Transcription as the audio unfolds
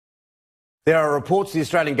There are reports the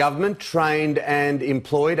Australian government trained and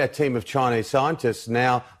employed a team of Chinese scientists,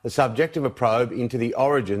 now the subject of a probe into the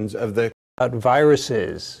origins of the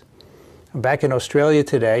viruses. I'm back in Australia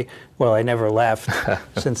today. Well, I never left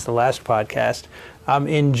since the last podcast. I'm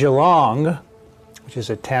in Geelong, which is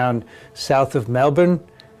a town south of Melbourne,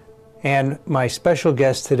 and my special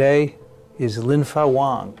guest today is Linfa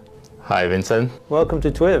Wang. Hi, Vincent. Welcome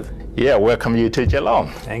to TWIV. Yeah, welcome you to Geelong.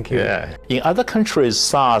 Thank you. Yeah. In other countries,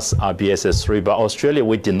 SARS are BSS3, but Australia,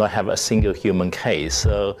 we did not have a single human case.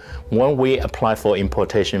 So when we applied for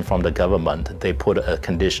importation from the government, they put a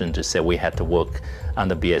condition to say we had to work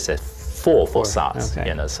under BSS4 for SARS. Okay.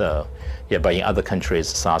 You know, so yeah, but in other countries,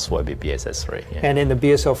 SARS will be BSS3. Yeah. And in the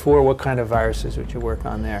BSL4, what kind of viruses would you work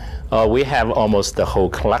on there? We have almost the whole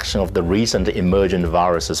collection of the recent emergent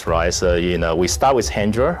viruses, right? So, you know, we start with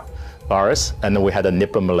Hendra virus, and then we had the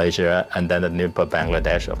Nipah Malaysia, and then the Nipah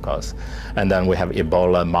Bangladesh, of course. And then we have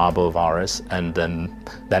Ebola Marburg virus, and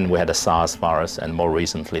then we had the SARS virus, and more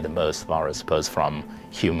recently the MERS virus, both from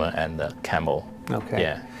human and camel. Okay.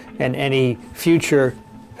 Yeah. And any future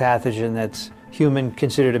pathogen that's human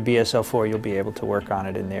considered a BSL4, you'll be able to work on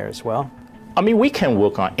it in there as well? I mean, we can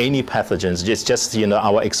work on any pathogens, just you know,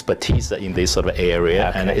 our expertise in this sort of area,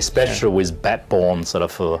 Okay, and especially sure. with bat-borne sort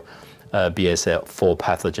of BSL4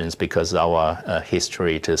 pathogens, because our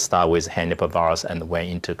history to start with Nipah virus and went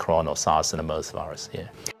into coronal SARS and the MERS virus. Yeah.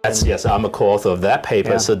 Yes, I'm a co-author of that paper.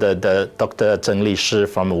 Yeah. So the Dr. Zheng Shi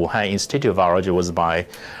from Wuhan Institute of Virology was my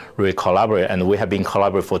real collaborator, and we have been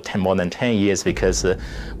collaborating for more than 10 years, because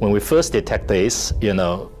when we first detect this, you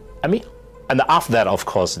know, I mean, and after that, of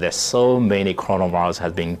course, there's so many coronavirus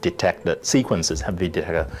have been detected, sequences have been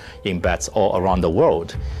detected in bats all around the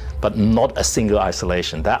world, but not a single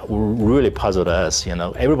isolation. That really puzzled us, you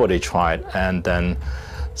know. Everybody tried, and then,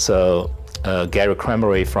 so Gary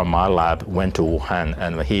Cremery from my lab went to Wuhan,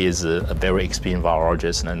 and he is a very experienced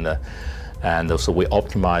virologist, and so we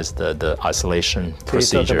optimized the isolation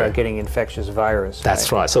procedure. So you talk about getting infectious virus.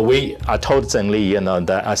 That's right. So I told Zheng Li, you know,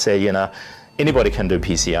 that I say, you know, anybody can do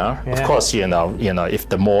PCR. Yeah. Of course, you know, if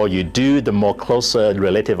the more you do, the more closer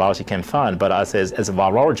relative virus you can find. But I say, as a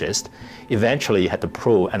virologist, eventually you have to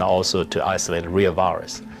prove and also to isolate real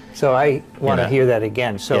virus. So I want to hear that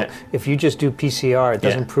again. So Yeah. if you just do PCR, it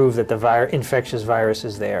doesn't Yeah. prove that the infectious virus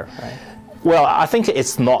is there, right? Well, I think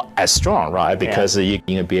it's not as strong, right? Because you're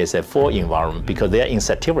in a BSL4 environment, because they're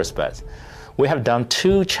insectivorous bats. We have done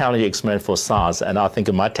 2 challenging experiments for SARS, and I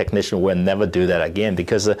think my technician will never do that again,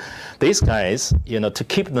 because these guys, you know, to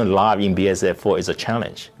keep them alive in BSL4 is a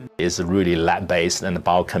challenge. It's really lab-based, and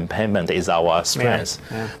biocontainment is our strength.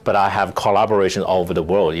 Yeah. But I have collaboration all over the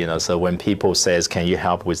world, you know, so when people says, can you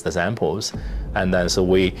help with the samples? And then so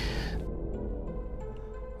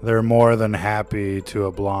they're more than happy to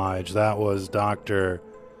oblige. That was Dr.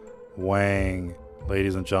 Wang,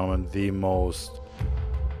 ladies and gentlemen, the most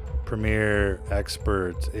premier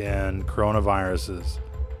expert in coronaviruses,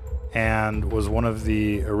 and was one of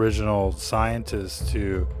the original scientists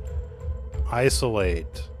to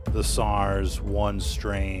isolate the SARS-1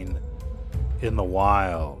 strain in the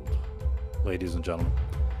wild, ladies and gentlemen.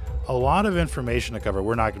 A lot of information to cover.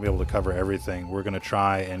 We're not going to be able to cover everything. We're going to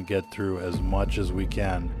try and get through as much as we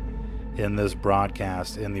can in this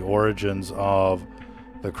broadcast in the origins of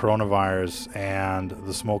the coronavirus and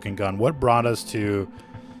the smoking gun. What brought us to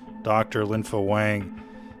Dr. Linfa Wang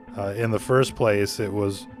in the first place? It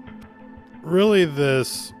was really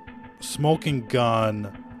this smoking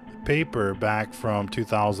gun paper back from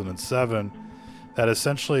 2007 that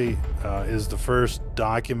essentially is the first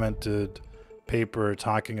documented paper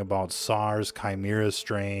talking about SARS chimera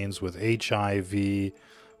strains with HIV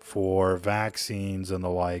for vaccines and the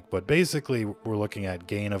like. But basically we're looking at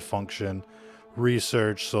gain of function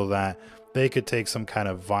research so that they could take some kind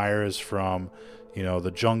of virus from, you know,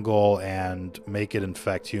 the jungle and make it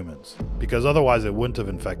infect humans, because otherwise it wouldn't have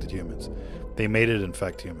infected humans. They made it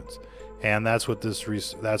infect humans, and that's what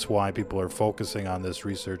that's why people are focusing on this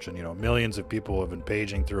research. And you know, millions of people have been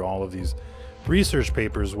paging through all of these research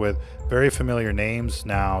papers with very familiar names.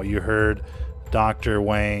 Now you heard Dr.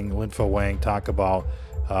 Wang, Linfa Wang, talk about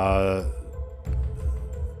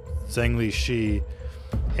Zheng Shi,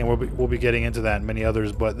 and we'll be getting into that and many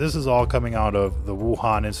others, but this is all coming out of the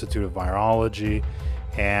Wuhan Institute of Virology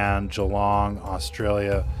and Geelong,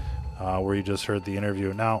 Australia, where you just heard the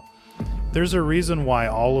interview. Now, there's a reason why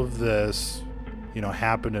all of this, you know,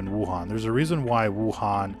 happened in Wuhan. There's a reason why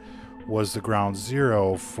Wuhan was the ground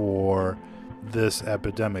zero for this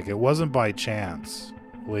epidemic. It wasn't by chance,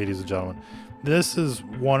 ladies and gentlemen. This is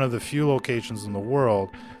one of the few locations in the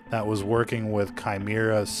world that was working with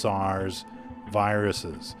chimera SARS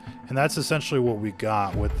viruses. And that's essentially what we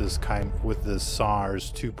got with this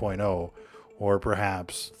SARS 2.0, or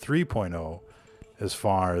perhaps 3.0, as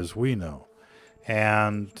far as we know.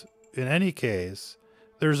 And in any case,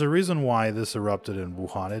 there's a reason why this erupted in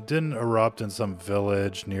Wuhan. It didn't erupt in some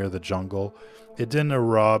village near the jungle. It didn't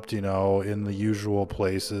erupt, in the usual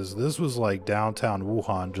places. This was like downtown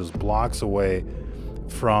Wuhan, just blocks away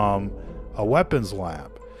from a weapons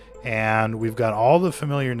lab. And we've got all the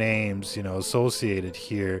familiar names, associated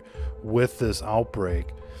here with this outbreak.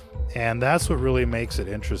 And that's what really makes it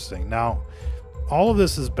interesting. Now, all of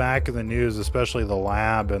this is back in the news, especially the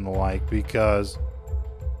lab and the like, because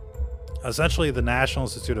essentially the National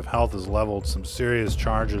Institute of Health has leveled some serious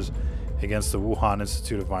charges against the Wuhan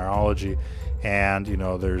Institute of Virology. And,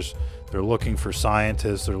 they're looking for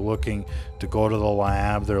scientists. They're looking to go to the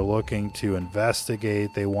lab. They're looking to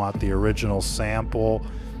investigate. They want the original sample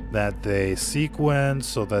that they sequence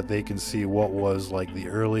so that they can see what was like the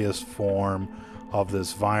earliest form of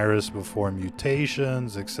this virus before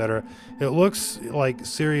mutations, etc. It looks like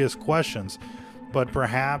serious questions, but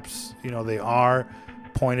perhaps, they are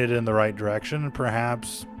pointed in the right direction, and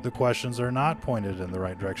perhaps the questions are not pointed in the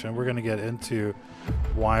right direction. We're going to get into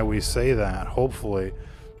why we say that, hopefully.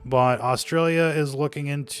 But Australia is looking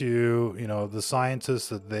into, the scientists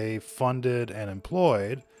that they funded and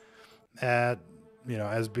employed at,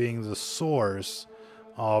 as being the source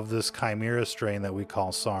of this chimera strain that we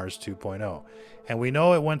call SARS 2.0. And we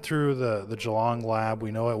know it went through the Geelong lab.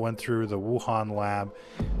 We know it went through the Wuhan lab.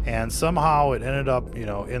 And somehow it ended up,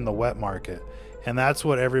 in the wet market. And that's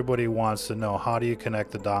what everybody wants to know. How do you connect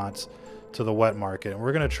the dots to the wet market? And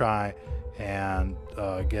we're going to try and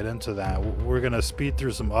get into that. We're going to speed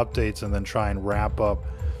through some updates and then try and wrap up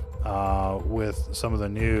with some of the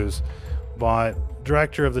news. But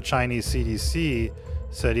director of the Chinese CDC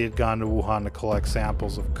said he had gone to Wuhan to collect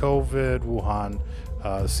samples of COVID. Wuhan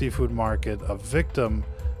seafood market, a victim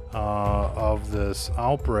of this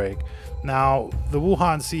outbreak. Now, the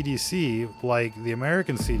Wuhan CDC, like the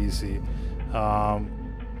American CDC,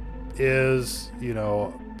 is,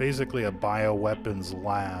 basically a bioweapons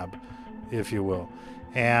lab, if you will.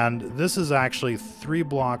 And this is actually 3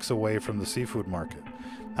 blocks away from the seafood market.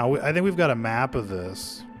 Now, I think we've got a map of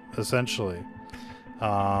this, essentially.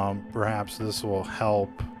 Perhaps this will help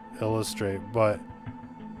illustrate, but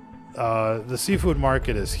the seafood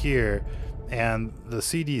market is here, and the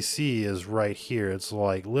CDC is right here. It's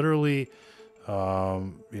like literally,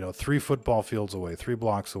 3 football fields away, 3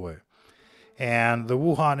 blocks away. And the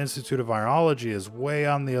Wuhan Institute of Virology is way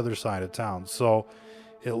on the other side of town. So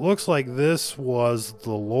it looks like this was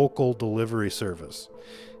the local delivery service.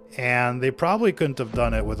 And they probably couldn't have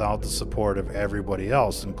done it without the support of everybody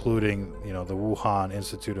else, including, the Wuhan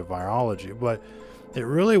Institute of Virology. But it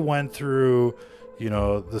really went through,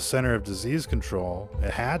 the Center of Disease Control.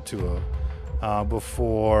 It had to have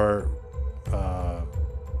before,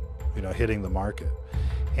 hitting the market.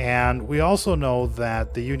 And we also know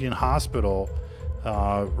that the Union Hospital,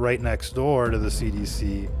 right next door to the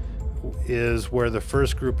CDC, is where the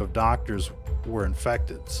first group of doctors were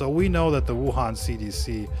infected. So we know that the Wuhan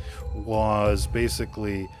CDC was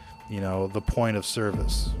basically, the point of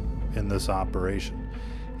service in this operation.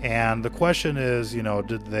 And the question is,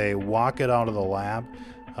 did they walk it out of the lab?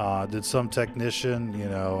 Did some technician,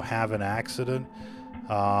 have an accident?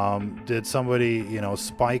 Did somebody,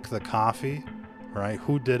 spike the coffee, right?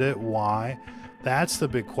 Who did it? Why? That's the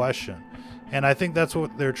big question. And I think that's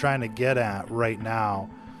what they're trying to get at right now,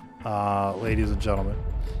 ladies and gentlemen.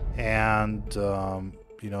 And,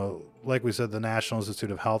 like we said, the National Institute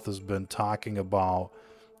of Health has been talking about,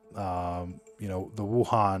 the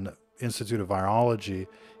Wuhan Institute of Virology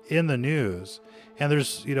in the news. And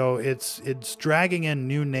there's, it's dragging in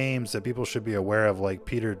new names that people should be aware of, like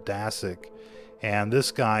Peter Daszak. And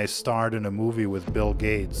this guy starred in a movie with Bill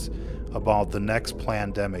Gates about the next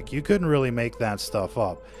plandemic. You couldn't really make that stuff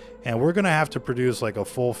up. And we're going to have to produce like a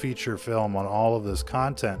full feature film on all of this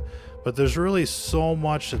content. But there's really so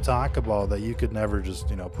much to talk about that you could never just,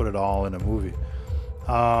 put it all in a movie.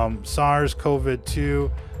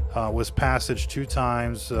 SARS-CoV-2 was passaged 2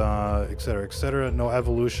 times, et cetera, et cetera. No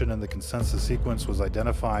evolution in the consensus sequence was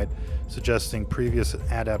identified, suggesting previous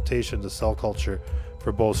adaptation to cell culture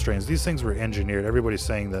for both strains. These things were engineered. Everybody's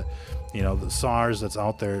saying that, the SARS that's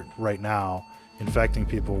out there right now infecting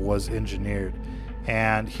people was engineered.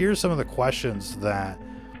 And here's some of the questions that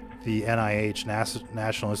the NIH,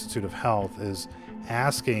 National Institute of Health, is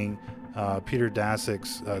asking Peter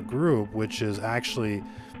Daszak's group, which is actually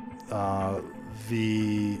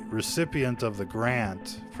the recipient of the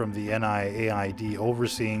grant from the NIAID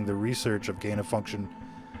overseeing the research of gain-of-function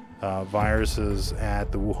viruses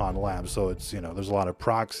at the Wuhan lab. So it's, there's a lot of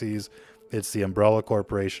proxies. It's the umbrella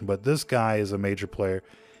corporation, but this guy is a major player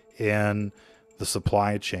in the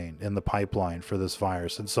supply chain, in the pipeline for this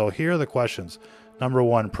virus. And so here are the questions. Number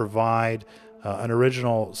one, provide an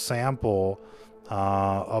original sample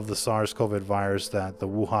of the SARS-CoV virus that the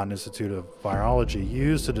Wuhan Institute of Virology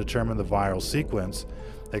used to determine the viral sequence.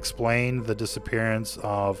 Explain the disappearance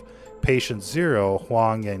of patient 0,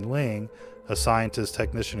 Huang Yanling, a scientist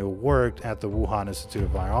technician who worked at the Wuhan Institute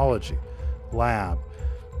of Virology lab,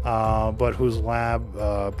 but whose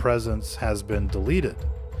lab presence has been deleted.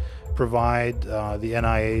 Provide the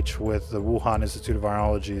NIH with the Wuhan Institute of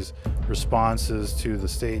Virology's responses to the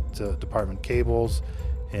State Department cables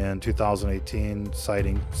in 2018,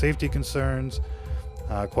 citing safety concerns.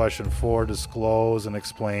 Question 4, disclose and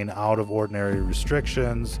explain out-of-ordinary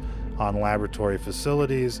restrictions on laboratory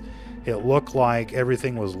facilities. It looked like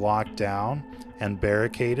everything was locked down and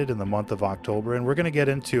barricaded in the month of October, and we're going to get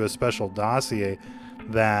into a special dossier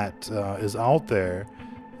that is out there,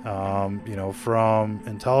 from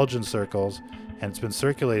intelligence circles, and it's been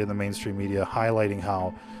circulated in the mainstream media, highlighting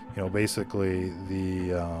how, basically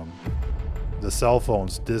the cell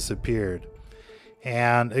phones disappeared,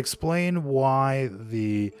 and explain why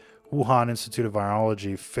the Wuhan Institute of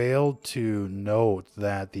Virology failed to note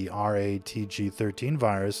that the RATG13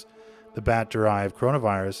 virus, the bat-derived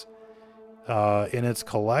coronavirus, in its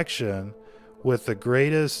collection with the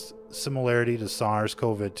greatest similarity to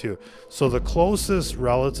SARS-CoV-2. So the closest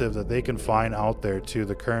relative that they can find out there to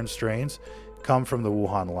the current strains come from the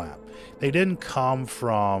Wuhan lab. They didn't come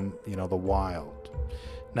from, the wild.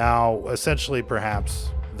 Now, essentially,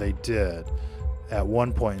 perhaps they did at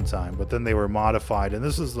one point in time, but then they were modified, and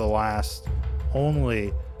this is the last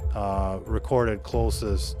only recorded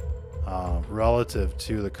closest relative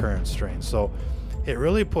to the current strain. So it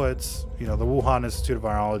really puts, the Wuhan Institute of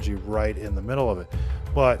Virology right in the middle of it.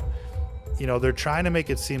 But, they're trying to make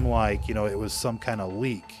it seem like, it was some kind of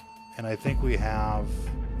leak. And I think we have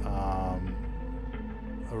a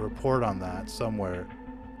report on that somewhere.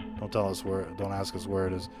 Don't tell us where, don't ask us where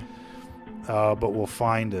it is. But we'll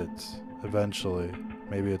find it eventually.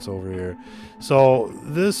 Maybe it's over here. So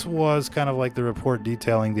this was kind of like the report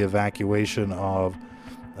detailing the evacuation of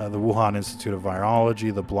the Wuhan Institute of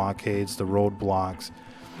Virology, the blockades, the roadblocks.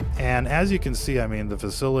 And as you can see, the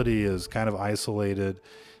facility is kind of isolated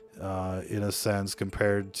in a sense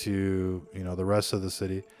compared to, the rest of the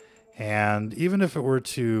city. And even if it were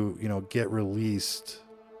to, get released,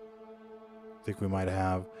 I think we might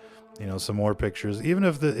have, some more pictures. Even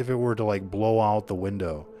if it were to like blow out the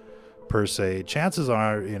window per se, chances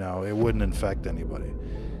are, it wouldn't infect anybody.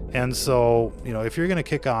 And so, if you're going to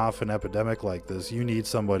kick off an epidemic like this, you need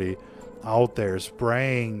somebody out there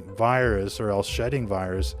spraying virus or else shedding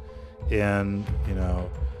virus in,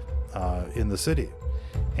 in the city.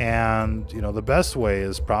 And, the best way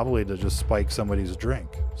is probably to just spike somebody's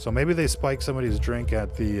drink. So maybe they spike somebody's drink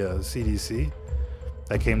at the CDC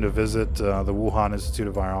that came to visit the Wuhan Institute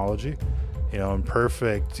of Virology, in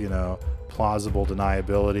perfect, plausible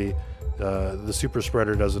deniability. The super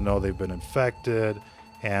spreader doesn't know they've been infected,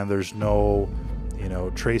 and there's no,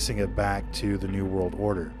 tracing it back to the New World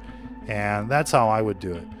Order. And that's how I would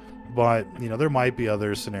do it. But, there might be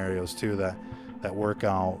other scenarios too that work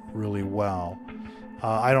out really well.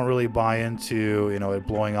 I don't really buy into, it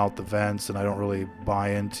blowing out the vents, and I don't really buy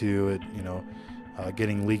into it,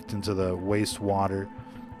 getting leaked into the wastewater.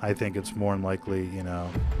 I think it's more than likely,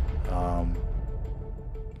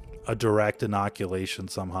 a direct inoculation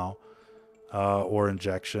somehow, or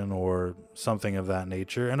injection or something of that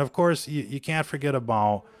nature. And of course, you can't forget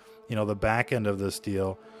about, the back end of this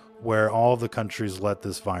deal, where all the countries let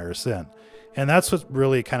this virus in. And that's what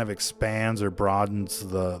really kind of expands or broadens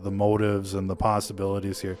the motives and the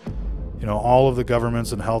possibilities here. All of the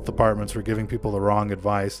governments and health departments were giving people the wrong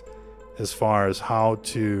advice as far as how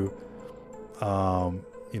to,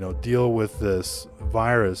 deal with this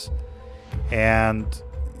virus. And,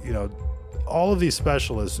 all of these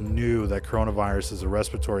specialists knew that coronavirus is a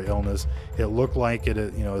respiratory illness. It looked like it,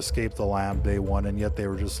 escaped the lab day one, and yet they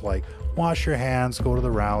were just like, wash your hands, go to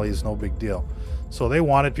the rallies, no big deal. So they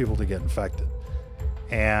wanted people to get infected,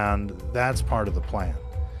 and that's part of the plan.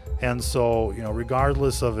 And so,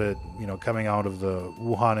 regardless of it, coming out of the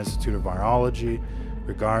Wuhan Institute of Virology,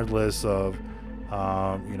 regardless of,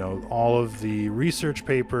 all of the research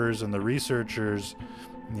papers and the researchers,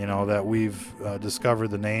 that we've discovered,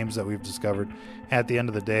 the names that we've discovered, at the end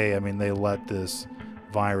of the day, they let this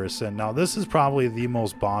virus in. Now, this is probably the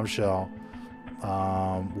most bombshell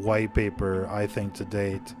white paper, I think, to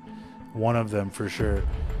date. One of them for sure.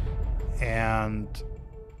 And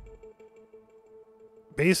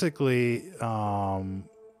basically,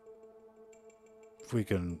 if we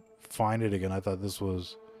can find it again, I thought this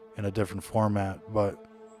was in a different format, but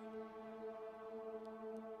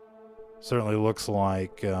certainly looks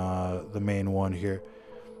like the main one here.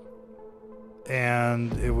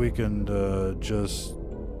 And if we can just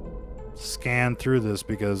scan through this,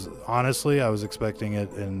 because honestly I was expecting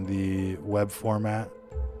it in the web format.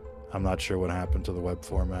 I'm not sure what happened to the web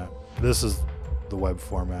format. This is the web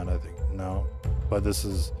format, I think. No, but this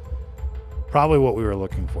is probably what we were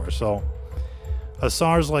looking for. So a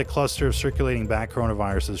SARS-like cluster of circulating bat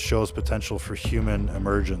coronaviruses shows potential for human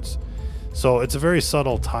emergence. So it's a very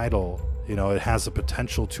subtle title. You know, it has the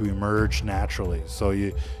potential to emerge naturally. So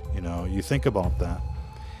you think about that.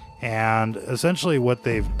 And essentially what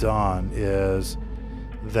they've done is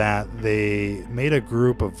that they made a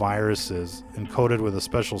group of viruses encoded with a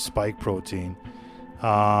special spike protein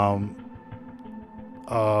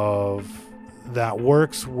that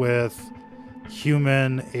works with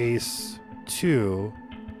human ACE2,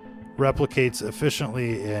 replicates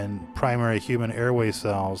efficiently in primary human airway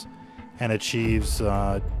cells, and achieves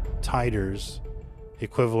titers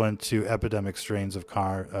equivalent to epidemic strains of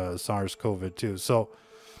SARS-CoV-2. So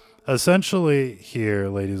essentially here,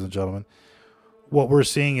 ladies and gentlemen, what we're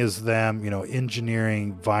seeing is them,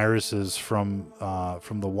 engineering viruses from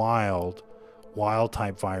the wild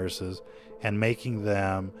type viruses, and making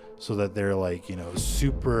them so that they're like,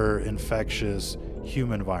 super infectious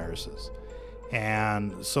human viruses.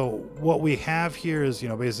 And so what we have here is,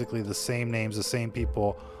 basically the same names, the same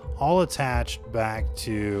people, all attached back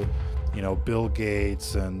to, Bill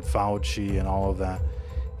Gates and Fauci and all of that.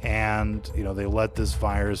 And, they let this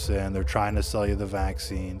virus in. They're trying to sell you the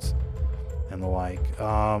vaccines and the like.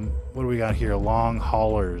 What do we got here? Long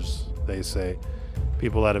haulers, they say.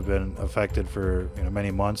 People that have been affected for, many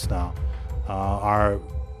months now are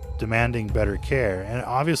demanding better care. And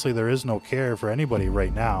obviously there is no care for anybody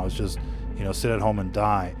right now. It's just, sit at home and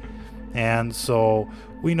die. And so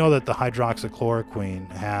we know that the hydroxychloroquine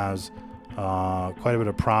has quite a bit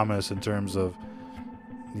of promise in terms of,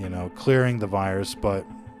 clearing the virus, but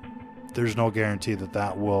there's no guarantee that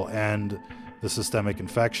that will end the systemic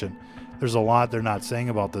infection. There's a lot they're not saying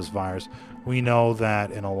about this virus. We know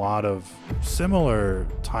that in a lot of similar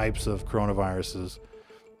types of coronaviruses,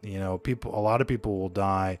 a lot of people will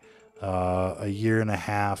die a year and a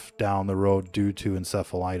half down the road due to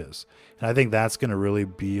encephalitis. And I think that's going to really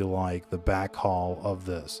be like the backhaul of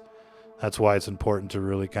this. That's why it's important to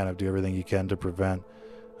really kind of do everything you can to prevent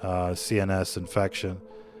CNS infection.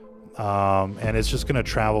 And it's just going to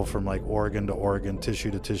travel from like organ to organ, tissue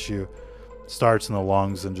to tissue, starts in the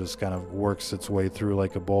lungs and just kind of works its way through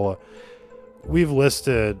like Ebola. We've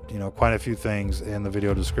listed, quite a few things in the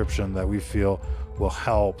video description that we feel will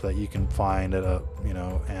help, that you can find at a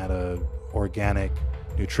organic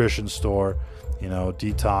nutrition store,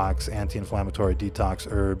 detox, anti-inflammatory detox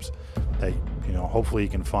herbs that, hopefully you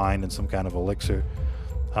can find in some kind of elixir,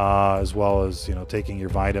 as well as, taking your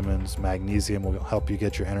vitamins. Magnesium will help you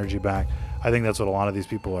get your energy back. I think that's what a lot of these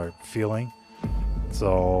people are feeling.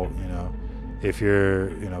 So, if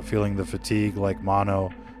you're, feeling the fatigue like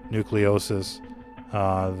mononucleosis,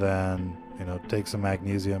 then, take some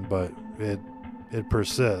magnesium, but it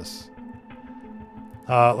persists.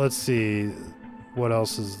 Let's see, what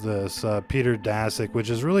else is this? Peter Daszak, which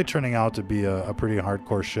is really turning out to be a pretty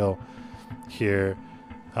hardcore show here,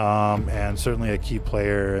 and certainly a key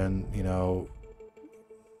player in,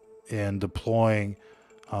 in deploying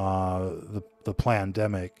the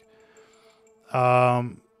pandemic.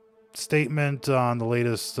 Statement on the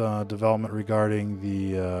latest development regarding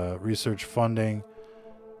the research funding.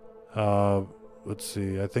 Let's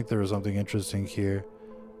see, I think there was something interesting here,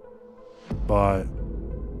 but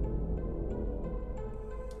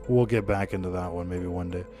we'll get back into that one maybe one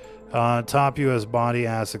day. Top U.S. body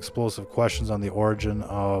asks explosive questions on the origin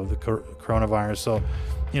of the coronavirus. So,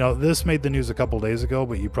 this made the news a couple days ago,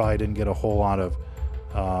 but you probably didn't get a whole lot of,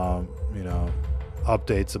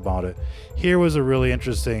 updates about it. Here was a really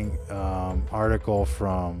interesting article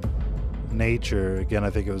from Nature. Again, I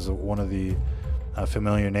think it was one of the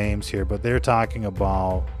familiar names here, but they're talking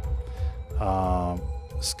about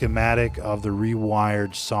schematic of the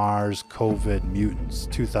rewired SARS-CoV mutants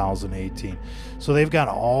 2018. So they've got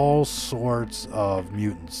all sorts of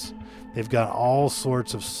mutants. They've got all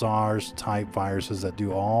sorts of SARS type viruses that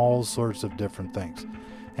do all sorts of different things.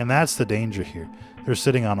 And that's the danger here. They're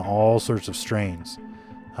sitting on all sorts of strains,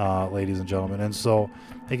 ladies and gentlemen. And so,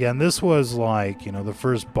 again, this was like, the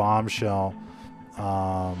first bombshell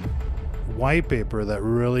white paper that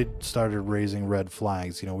really started raising red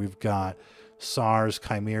flags. We've got SARS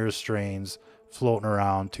chimera strains floating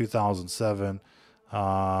around 2007,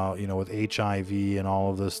 with HIV and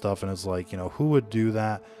all of this stuff. And it's like, who would do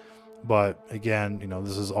that? But again,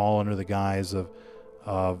 this is all under the guise of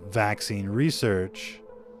vaccine research,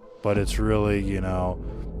 but it's really,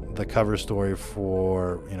 the cover story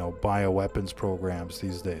for, bioweapons programs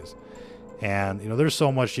these days. And, there's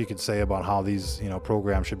so much you could say about how these,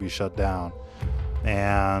 programs should be shut down.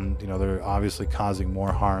 And, they're obviously causing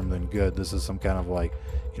more harm than good. This is some kind of like,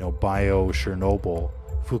 bio-Chernobyl,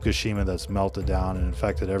 Fukushima that's melted down and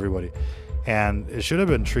infected everybody. And it should have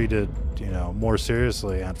been treated, more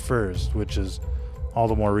seriously at first, which is all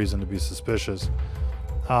the more reason to be suspicious.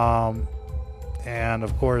 And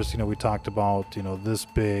of course, we talked about, this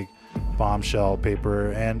big bombshell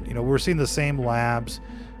paper, and, we're seeing the same labs,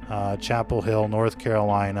 Chapel Hill, North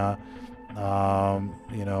Carolina.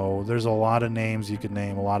 There's a lot of names you could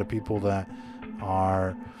name, a lot of people that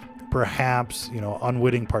are perhaps,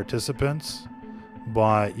 unwitting participants,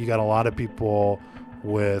 but you got a lot of people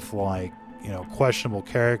with like, questionable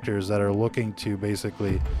characters that are looking to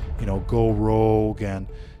basically, go rogue and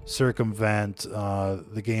circumvent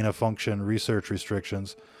the gain of function research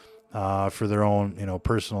restrictions for their own,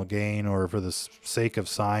 personal gain or for the sake of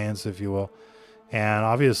science, if you will. And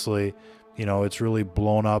obviously, it's really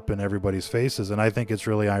blown up in everybody's faces. And I think it's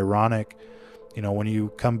really ironic, when you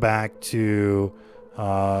come back to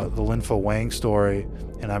the Linfa Wang story,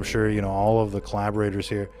 and I'm sure, all of the collaborators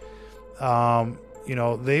here,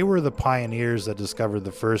 they were the pioneers that discovered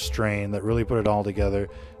the first strain that really put it all together.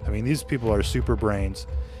 I mean, these people are super brains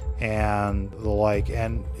and the like,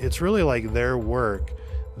 and it's really like their work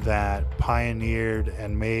that pioneered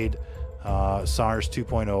and made SARS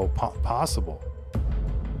 2.0 possible.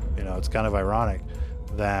 It's kind of ironic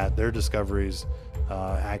that their discoveries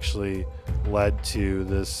actually led to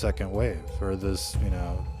this second wave, or this,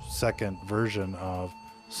 second version of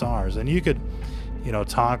SARS. And you could,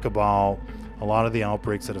 talk about a lot of the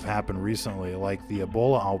outbreaks that have happened recently, like the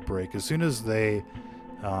Ebola outbreak. As soon as they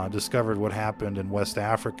discovered what happened in West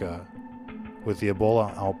Africa with the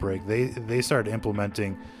Ebola outbreak, they started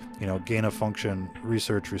implementing, gain of function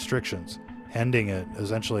research restrictions, ending it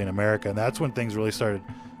essentially in America. And that's when things really started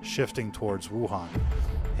shifting towards Wuhan.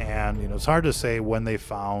 And, it's hard to say when they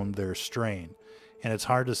found their strain, and it's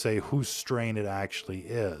hard to say whose strain it actually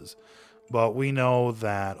is. But we know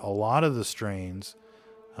that a lot of the strains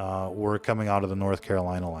were coming out of the North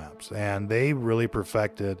Carolina labs, and they really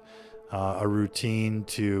perfected a routine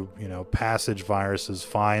to, passage viruses,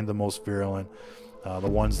 find the most virulent, the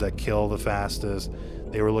ones that kill the fastest.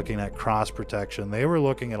 They were looking at cross protection. They were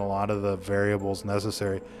looking at a lot of the variables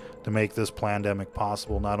necessary to make this pandemic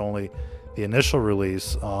possible, not only the initial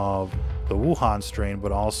release of the Wuhan strain,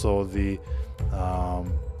 but also the,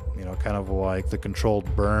 kind of like the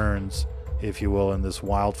controlled burns, if you will, in this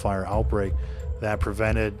wildfire outbreak that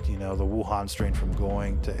prevented, the Wuhan strain from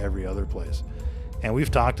going to every other place. And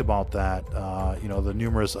we've talked about that, the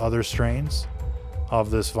numerous other strains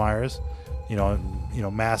of this virus,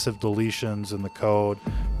 massive deletions in the code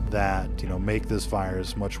that, make this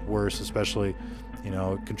virus much worse, especially,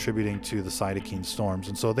 contributing to the cytokine storms.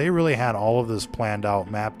 And so they really had all of this planned out,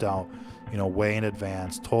 mapped out, way in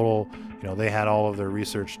advance, total, they had all of their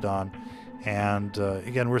research done. And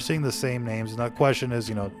again, we're seeing the same names. And the question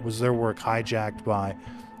is, was their work hijacked by,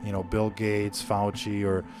 Bill Gates, Fauci,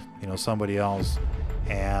 or, somebody else,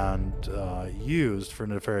 and used for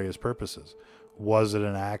nefarious purposes? Was it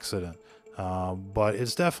an accident? But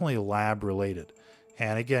it's definitely lab related.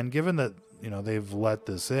 And again, given that, they've let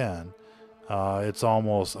this in, it's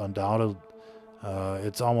almost undoubted,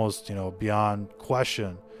 it's almost, beyond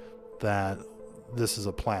question that this is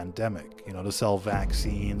a pandemic, to sell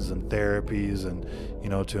vaccines and therapies and,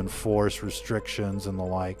 to enforce restrictions and the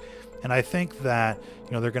like. And I think that,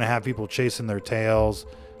 they're going to have people chasing their tails,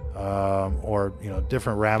 or,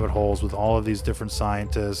 different rabbit holes with all of these different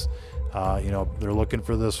scientists. They're looking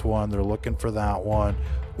for this one, they're looking for that one.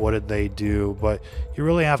 What did they do? But you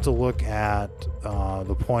really have to look at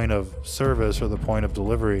the point of service, or the point of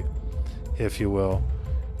delivery, if you will.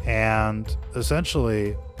 And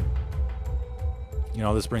essentially,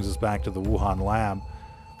 this brings us back to the Wuhan lab,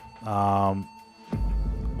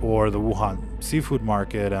 or the Wuhan seafood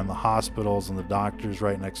market, and the hospitals and the doctors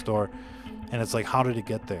right next door. And it's like, how did it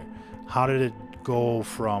get there? How did it go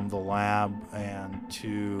from the lab and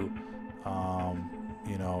to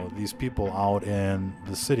these people out in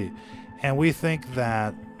the city? And we think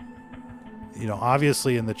that,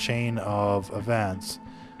 obviously in the chain of events,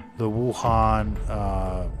 the Wuhan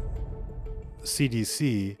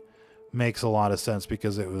CDC makes a lot of sense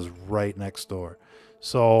because it was right next door.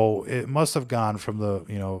 So it must have gone from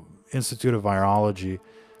the, Institute of Virology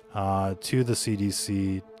to the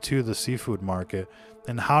CDC, to the seafood market,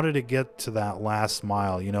 and how did it get to that last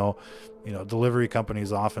mile? You know, delivery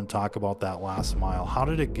companies often talk about that last mile. How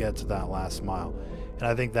did it get to that last mile? And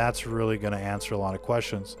I think that's really going to answer a lot of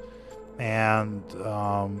questions. And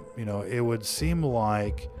you know, it would seem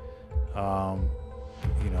like,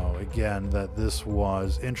 you know, again, that this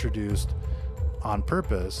was introduced on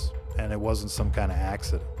purpose and it wasn't some kind of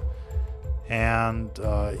accident. And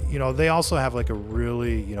you know, they also have like a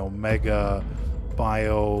really, you know, mega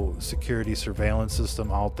biosecurity surveillance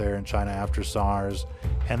system out there in China after SARS,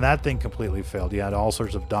 and that thing completely failed. You had all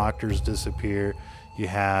sorts of doctors disappear, you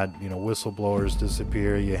had, you know, whistleblowers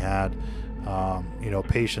disappear, you had you know,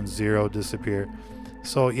 patient zero disappear.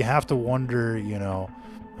 So you have to wonder, you know,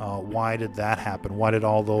 why did that happen? Why did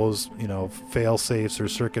all those, you know, fail safes or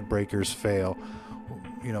circuit breakers fail?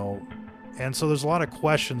 You know, and so there's a lot of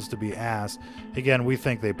questions to be asked. Again, we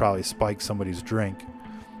think they probably spiked somebody's drink.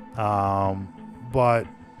 But,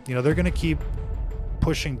 you know, they're going to keep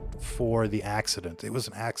pushing for the accident. It was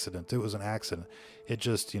an accident. It was an accident. It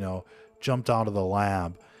just, you know, jumped out of the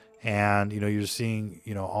lab. And, you know, you're seeing,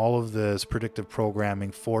 you know, all of this predictive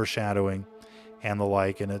programming, foreshadowing, and the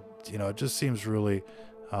like. And it, you know, it just seems really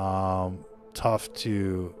tough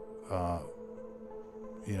to,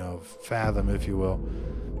 you know, fathom, if you will,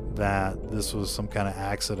 that this was some kind of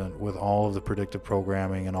accident with all of the predictive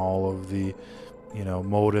programming and all of the, you know,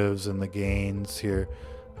 motives and the gains here.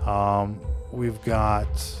 We've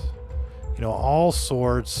got, you know, all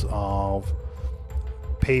sorts of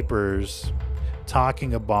papers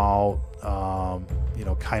talking about, you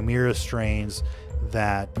know, chimera strains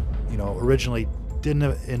that, you know, originally didn't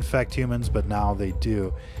infect humans, but now they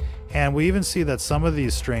do. And we even see that some of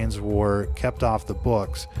these strains were kept off the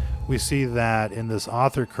books. We see that in this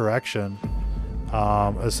author correction,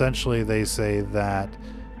 essentially they say that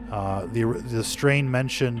the strain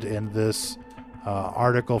mentioned in this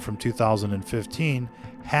article from 2015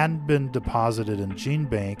 hadn't been deposited in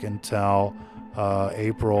GeneBank until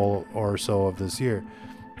April or so of this year.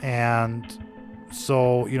 And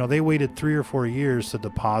so, you know, they waited 3 or 4 years to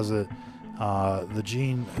deposit the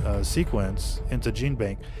gene sequence into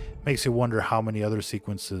GeneBank. Makes you wonder how many other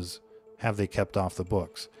sequences have they kept off the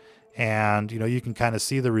books. And, you know, you can kind of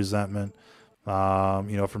see the resentment, you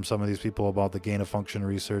know, from some of these people about the gain of function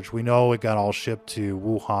research. We know it got all shipped to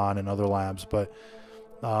Wuhan and other labs, but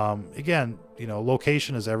again, you know,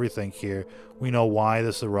 location is everything here. We know why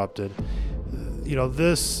this erupted. You know,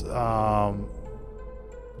 this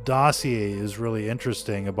dossier is really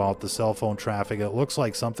interesting about the cell phone traffic. It looks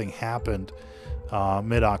like something happened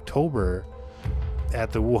mid-October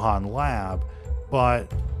at the Wuhan lab, but,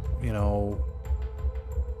 you know,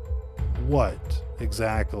 what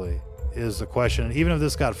exactly is the question? And even if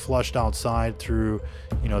this got flushed outside through,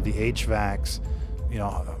 you know, the HVACs, you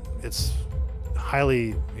know, it's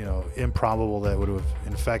highly, you know, improbable that it would have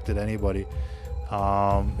infected anybody.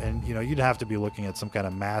 And, you know, you'd have to be looking at some kind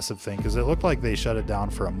of massive thing, because it looked like they shut it down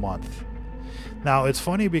for a month. Now, it's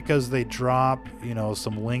funny because they drop, you know,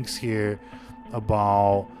 some links here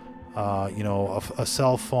about, you know, a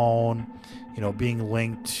cell phone, you know, being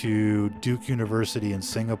linked to Duke University in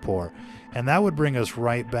Singapore. And that would bring us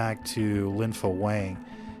right back to Lin-Fa Wang.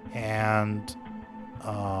 And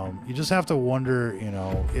you just have to wonder, you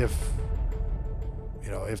know, if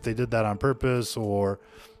they did that on purpose, or,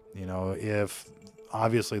 you know, if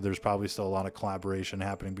obviously there's probably still a lot of collaboration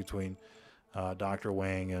happening between Dr.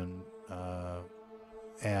 Wang and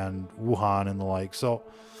Wuhan and the like. So,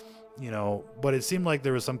 you know, but it seemed like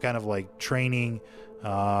there was some kind of like training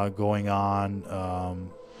going on,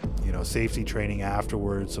 you know, safety training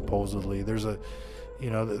afterwards, supposedly. There's a, you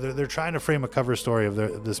know, they're trying to frame a cover story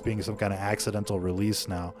of this being some kind of accidental release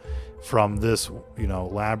now from this, you know,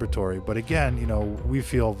 laboratory. But again, you know, we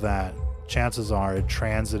feel that chances are it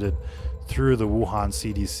transited through the Wuhan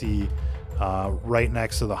CDC, right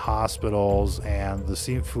next to the hospitals and the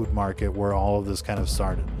seafood market where all of this kind of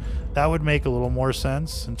started. That would make a little more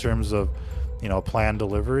sense in terms of, you know, planned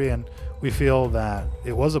delivery. And we feel that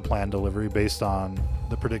it was a planned delivery based on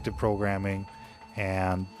the predictive programming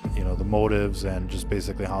and, you know, the motives and just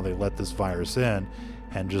basically how they let this virus in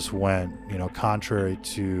and just went, you know, contrary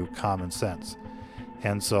to common sense.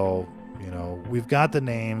 And so, you know, we've got the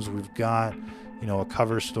names, we've got, you know, a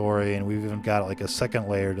cover story, and we've even got like a second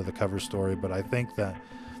layer to the cover story. But I think that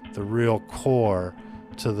the real core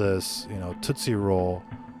to this, you know, Tootsie Roll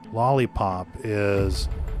lollipop is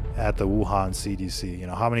at the Wuhan CDC. You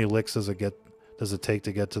know, how many licks does it take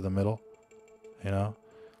to get to the middle? You know,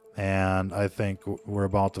 and I think we're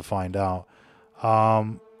about to find out.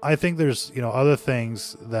 I think there's, you know, other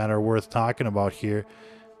things that are worth talking about here.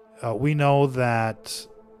 We know that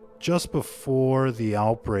just before the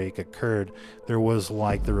outbreak occurred, there was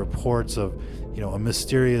like the reports of, you know, a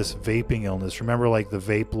mysterious vaping illness. Remember, like the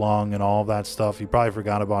vape lung and all of that stuff? You probably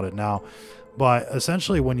forgot about it now. But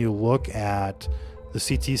essentially, when you look at the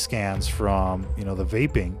CT scans from, you know, the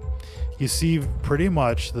vaping, you see pretty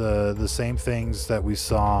much the same things that we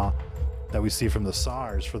see from the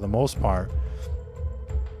SARS for the most part,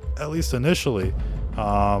 at least initially.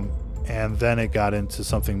 And then it got into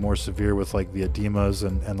something more severe with like the edemas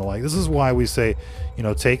and the like. This is why we say, you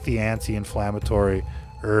know, take the anti-inflammatory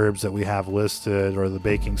herbs that we have listed, or the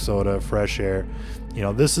baking soda, fresh air. You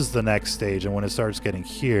know, this is the next stage. And when it starts getting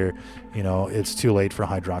here, you know, it's too late for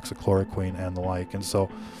hydroxychloroquine and the like. And so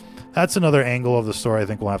that's another angle of the story I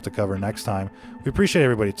think we'll have to cover next time. We appreciate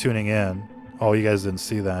everybody tuning in. Oh, you guys didn't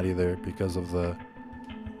see that either because of the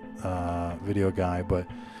video guy, but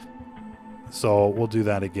so we'll do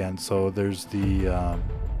that again. So there's the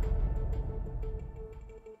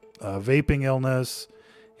vaping illness,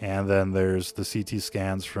 and then there's the CT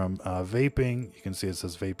scans from vaping. You can see it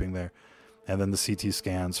says vaping there. And then the CT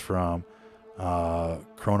scans from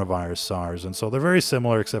coronavirus SARS. And so they're very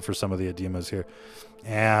similar except for some of the edemas here.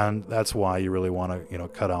 And that's why you really want to, you know,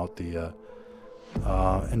 cut out the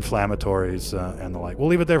inflammatories and the like. We'll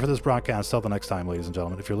leave it there for this broadcast. Till the next time, ladies and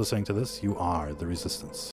gentlemen. If you're listening to this, you are the resistance.